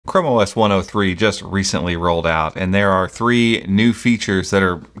ChromeOS 103 just recently rolled out, and there are 3 new features that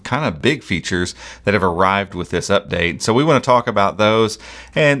are kind of big features that have arrived with this update. So we want to talk about those,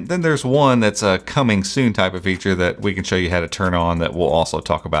 and then there's one that's a coming soon type of feature that we can show you how to turn on that we'll also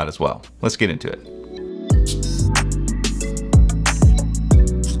talk about as well. Let's get into it.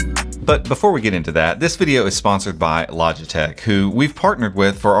 But before we get into that, this video is sponsored by Logitech, who we've partnered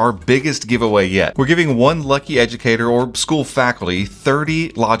with for our biggest giveaway yet. We're giving one lucky educator or school faculty 30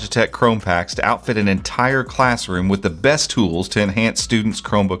 Logitech Chrome packs to outfit an entire classroom with the best tools to enhance students'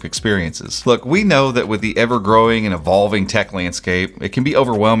 Chromebook experiences. Look, we know that with the ever-growing and evolving tech landscape, it can be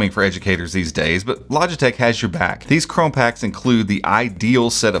overwhelming for educators these days, but Logitech has your back. These Chrome packs include the ideal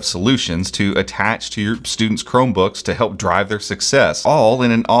set of solutions to attach to your students' Chromebooks to help drive their success, all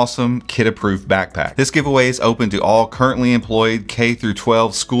in an awesome kid-approved backpack. This giveaway is open to all currently employed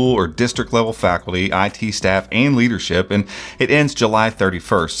K-12 school or district level faculty, IT staff, and leadership, and it ends July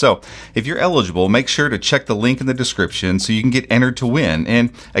 31st. So if you're eligible, make sure to check the link in the description so you can get entered to win.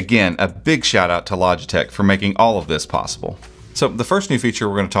 And again, a big shout out to Logitech for making all of this possible. So the first new feature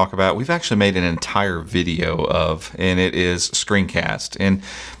we're going to talk about, we've actually made an entire video of, and it is Screencast. And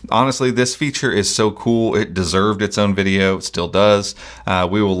honestly, this feature is so cool, it deserved its own video. It still does.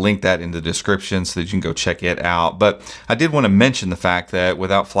 We will link that in the description so that you can go check it out. But I did want to mention the fact that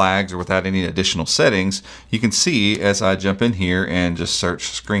without flags or without any additional settings, you can see as I jump in here and just search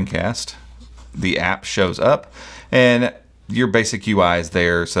Screencast, the app shows up, and your basic UI is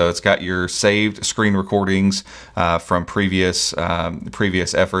there. So it's got your saved screen recordings from previous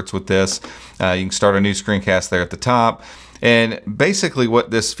efforts with this. You can start a new screencast there at the top. And basically what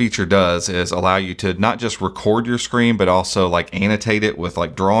this feature does is allow you to not just record your screen, but also like annotate it with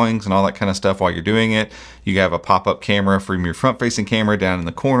like drawings and all that kind of stuff while you're doing it. You have a pop-up camera from your front-facing camera down in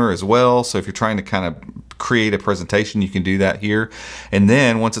the corner as well. So if you're trying to kind of create a presentation, you can do that here. And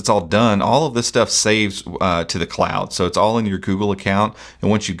then once it's all done, all of this stuff saves to the cloud. So it's all in your Google account. And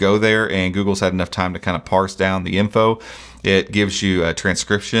once you go there and Google's had enough time to kind of parse down the info, it gives you a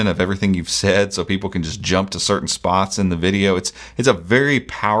transcription of everything you've said so people can just jump to certain spots in the video. It's a very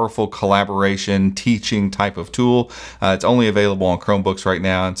powerful collaboration teaching type of tool. It's only available on Chromebooks right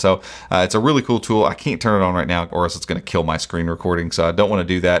now, and so it's a really cool tool. I can't turn it on right now or else it's going to kill my screen recording, so I don't want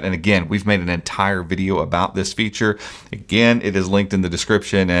to do that. And again, we've made an entire video about this feature. Again, it is linked in the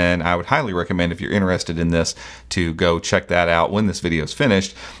description, and I would highly recommend if you're interested in this to go check that out when this video is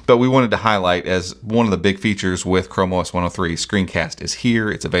finished. But we wanted to highlight as one of the big features with ChromeOS 103, Screencast is here,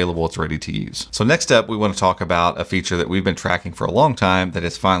 it's available, it's ready to use. So next up, we want to talk about a feature that we've been tracking for a long time that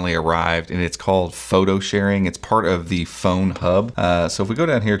has finally arrived, and it's called photo sharing. It's part of the phone hub. So if we go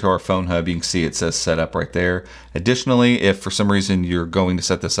down here to our phone hub, you can see it says setup right there. Additionally, if for some reason you're going to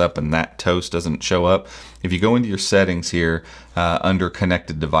set this up and that toast doesn't show up, if you go into your settings here under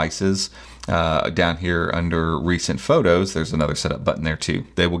connected devices, down here under recent photos, there's another setup button there too.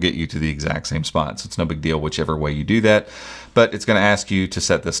 They will get you to the exact same spot, so it's no big deal whichever way you do that, but it's going to ask you to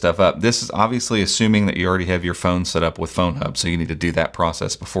set this stuff up. This is obviously assuming that you already have your phone set up with Phone Hub, so you need to do that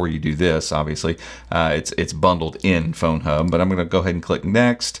process before you do this. Obviously it's bundled in Phone Hub, but I'm going to go ahead and click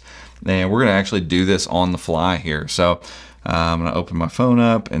next, and we're going to actually do this on the fly here. So I'm going to open my phone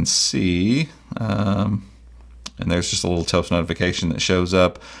up and see and there's just a little toast notification that shows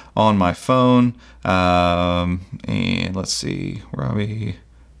up on my phone. And let's see, Robbie,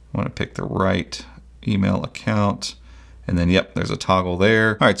 I want to pick the right email account. And then, yep, there's a toggle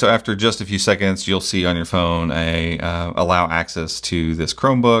there. All right, so after just a few seconds, you'll see on your phone a allow access to this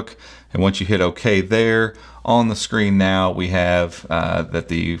Chromebook. And once you hit OK there, on the screen now we have that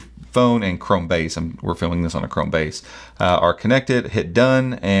the phone and Chrome base, we're filming this on a Chrome base, are connected. Hit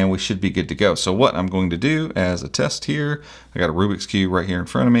done and we should be good to go. So what I'm going to do as a test here, I got a Rubik's Cube right here in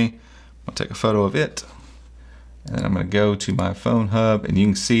front of me. I'll take a photo of it, and then I'm going to go to my phone hub, and you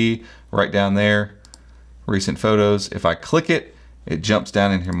can see right down there recent photos. If I click it, it jumps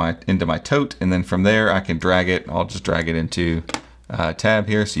down into my tote, and then from there I can drag it. I'll just drag it into tab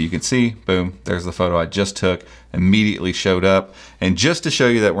here so you can see, boom, there's the photo I just took, immediately showed up. And just to show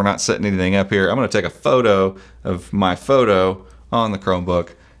you that we're not setting anything up here, I'm going to take a photo of my photo on the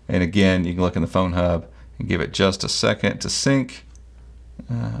Chromebook, and again you can look in the phone hub and give it just a second to sync.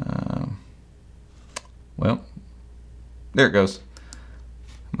 Well, there it goes.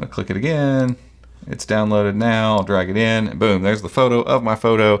 I'm going to click it again. It's downloaded now. I'll drag it in, and boom, there's the photo of my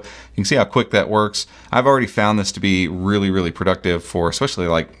photo. You can see how quick that works. I've already found this to be really, really productive for especially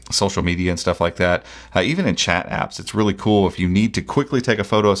like social media and stuff like that. Even in chat apps, it's really cool if you need to quickly take a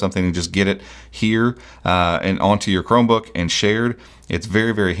photo of something and just get it here and onto your Chromebook and shared. It's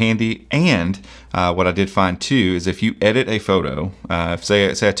very, very handy. And what I did find too is if you edit a photo, say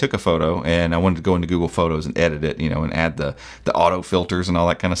I took a photo and I wanted to go into Google Photos and edit it, and add the auto filters and all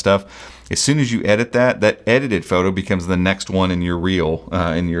that kind of stuff. As soon as you edit that edited photo becomes the next one in your reel,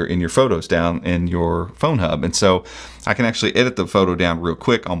 in your photos down in your phone hub. And so I can actually edit the photo down real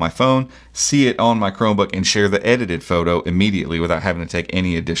quick on my phone, see it on my Chromebook, and share the edited photo immediately without having to take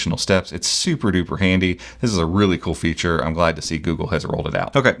any additional steps. It's super duper handy. This is a really cool feature. I'm glad to see Google has rolled it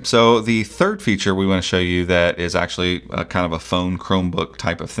out. Okay, so the third feature we want to show you that is actually kind of a phone Chromebook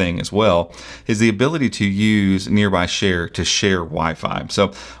type of thing as well is the ability to use Nearby Share to share Wi-Fi.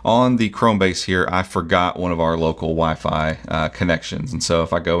 So on the Chrome base here, I forgot one of our local Wi-Fi connections. And so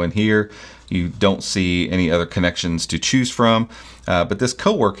if I go in here, you don't see any other connections to choose from. But this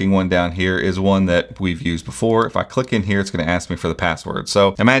co-working one down here is one that we've used before. If I click in here, it's going to ask me for the password.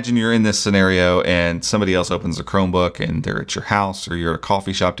 So imagine you're in this scenario and somebody else opens a Chromebook and they're at your house or you're at a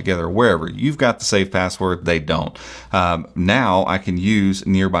coffee shop together or wherever. You've got the saved password, they don't. Now I can use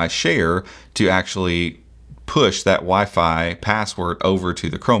Nearby Share to actually push that Wi-Fi password over to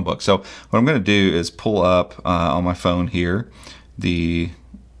the Chromebook. So what I'm going to do is pull up on my phone here the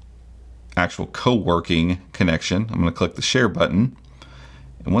actual co-working connection. I'm going to click the share button,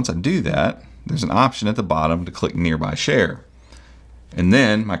 and once I do that, there's an option at the bottom to click Nearby Share, and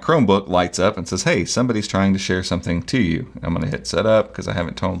then my Chromebook lights up and says, hey, somebody's trying to share something to you. I'm going to hit set up because I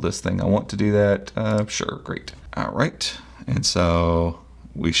haven't told this thing I want to do that. Sure, great. All right, and so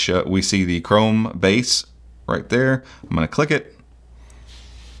we see the Chrome base right there. I'm going to click it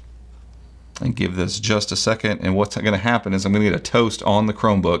and give this just a second, and what's going to happen is I'm going to get a toast on the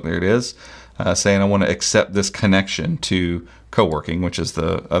Chromebook, there it is, saying I want to accept this connection to co-working, which is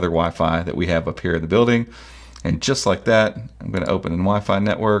the other Wi-Fi that we have up here in the building. And just like that, I'm going to open in Wi-Fi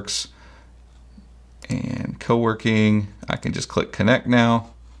networks and co-working. I can just click connect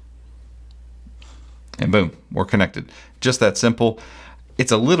now, and boom, we're connected. Just that simple.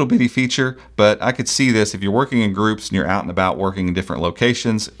 It's a little bitty feature, but I could see this if you're working in groups and you're out and about working in different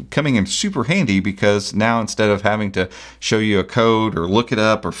locations, coming in super handy, because now instead of having to show you a code or look it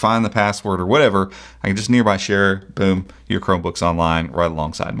up or find the password or whatever, I can just Nearby Share, boom, your Chromebook's online right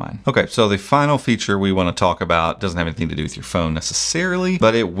alongside mine. Okay, so the final feature we want to talk about doesn't have anything to do with your phone necessarily,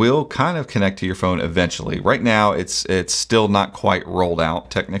 but it will kind of connect to your phone eventually. Right now, it's still not quite rolled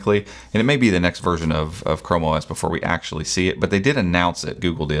out technically, and it may be the next version of ChromeOS before we actually see it, but they did announce it.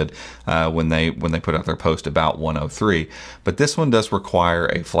 Google did when they put out their post about 103. But this one does require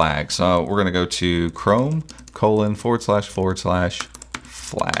a flag. So we're going to go to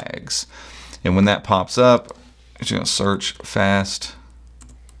Chrome://flags. And when that pops up, it's going to search fast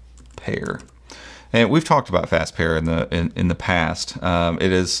pair. And we've talked about fast pair in the past.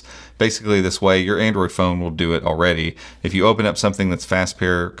 It is basically this way. Your Android phone will do it already. If you open up something that's fast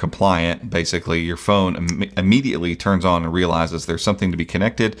pair compliant, basically your phone immediately turns on and realizes there's something to be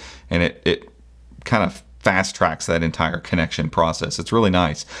connected, and it kind of fast tracks that entire connection process. It's really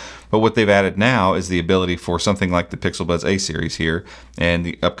nice. But what they've added now is the ability for something like the Pixel Buds A series here and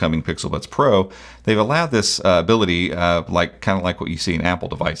the upcoming Pixel Buds Pro. They've allowed this ability, kind of like what you see in Apple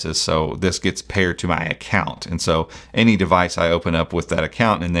devices. So this gets paired to my account, and so any device I open up with that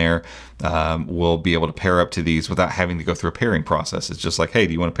account in there will be able to pair up to these without having to go through a pairing process. It's just like, hey,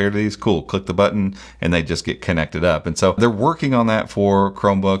 do you want to pair to these? Cool. Click the button, and they just get connected up. And so they're working on that for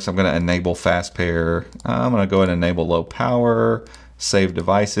Chromebooks. I'm going to enable fast pair. I'm going to go ahead and enable low power. Save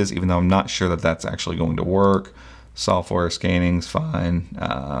devices, even though I'm not sure that that's actually going to work. Software scanning's fine,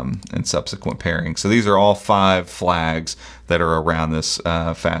 and subsequent pairing. So these are all 5 flags that are around this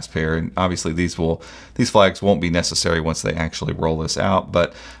fast pair, and obviously these flags won't be necessary once they actually roll this out.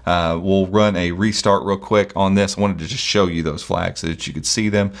 But we'll run a restart real quick on this. I wanted to just show you those flags so that you could see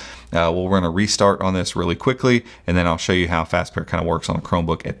them. We'll run a restart on this really quickly, and then I'll show you how fast pair kind of works on a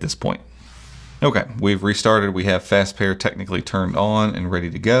Chromebook at this point. Okay, we've restarted. We have fast pair technically turned on and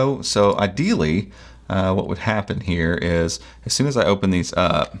ready to go. So ideally, what would happen here is as soon as I open these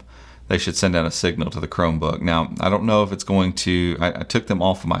up, they should send out a signal to the Chromebook. Now, I don't know if it's going to, I took them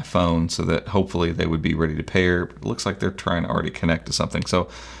off of my phone so that hopefully they would be ready to pair. It looks like they're trying to already connect to something. So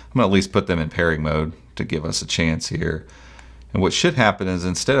I'm going to at least put them in pairing mode to give us a chance here. And what should happen is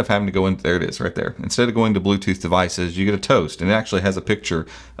instead of having to go in, there it is right there. Instead of going to Bluetooth devices, you get a toast. And it actually has a picture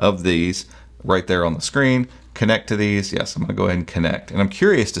of these right there on the screen. Connect to these. Yes, I'm going to go ahead and connect. And I'm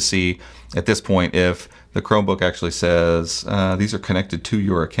curious to see at this point if the Chromebook actually says these are connected to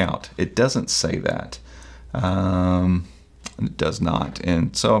your account. It doesn't say that. It does not.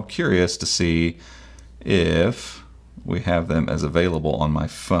 And so I'm curious to see if we have them as available on my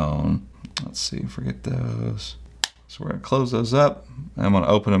phone. Let's see, forget those. So we're gonna close those up. I'm gonna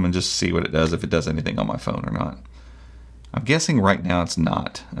open them and just see what it does, if it does anything on my phone or not. I'm guessing right now it's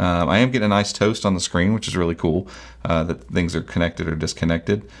not. I am getting a nice toast on the screen, which is really cool, that things are connected or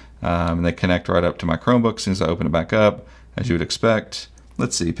disconnected. And they connect right up to my Chromebook as soon as I open it back up, as you would expect.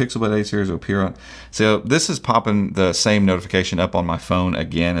 Let's see, Pixelbud A series will appear on. So this is popping the same notification up on my phone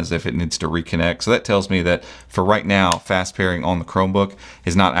again as if it needs to reconnect. So that tells me that for right now, fast pairing on the Chromebook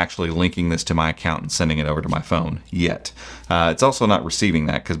is not actually linking this to my account and sending it over to my phone yet. It's also not receiving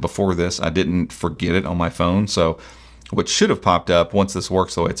that because before this, I didn't forget it on my phone. So what should have popped up once this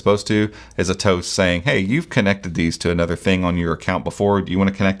works the way it's supposed to is a toast saying, hey, you've connected these to another thing on your account before. Do you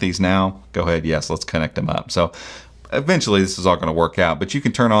want to connect these now? Go ahead. Yes, let's connect them up. So eventually this is all going to work out, but you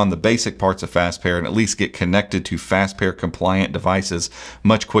can turn on the basic parts of FastPair and at least get connected to FastPair compliant devices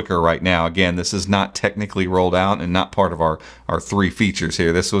much quicker right now. Again, this is not technically rolled out and not part of our 3 features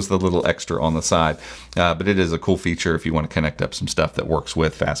here. This was the little extra on the side, but it is a cool feature if you want to connect up some stuff that works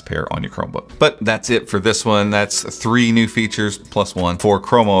with FastPair on your Chromebook. But that's it for this one. That's 3 new features plus 1 for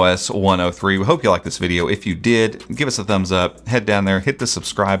ChromeOS 103. We hope you liked this video. If you did, give us a thumbs up, head down there, hit the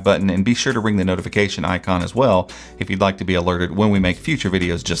subscribe button, and be sure to ring the notification icon as well if you'd like to be alerted when we make future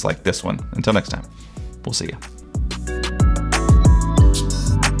videos just like this one. Until next time, we'll see you.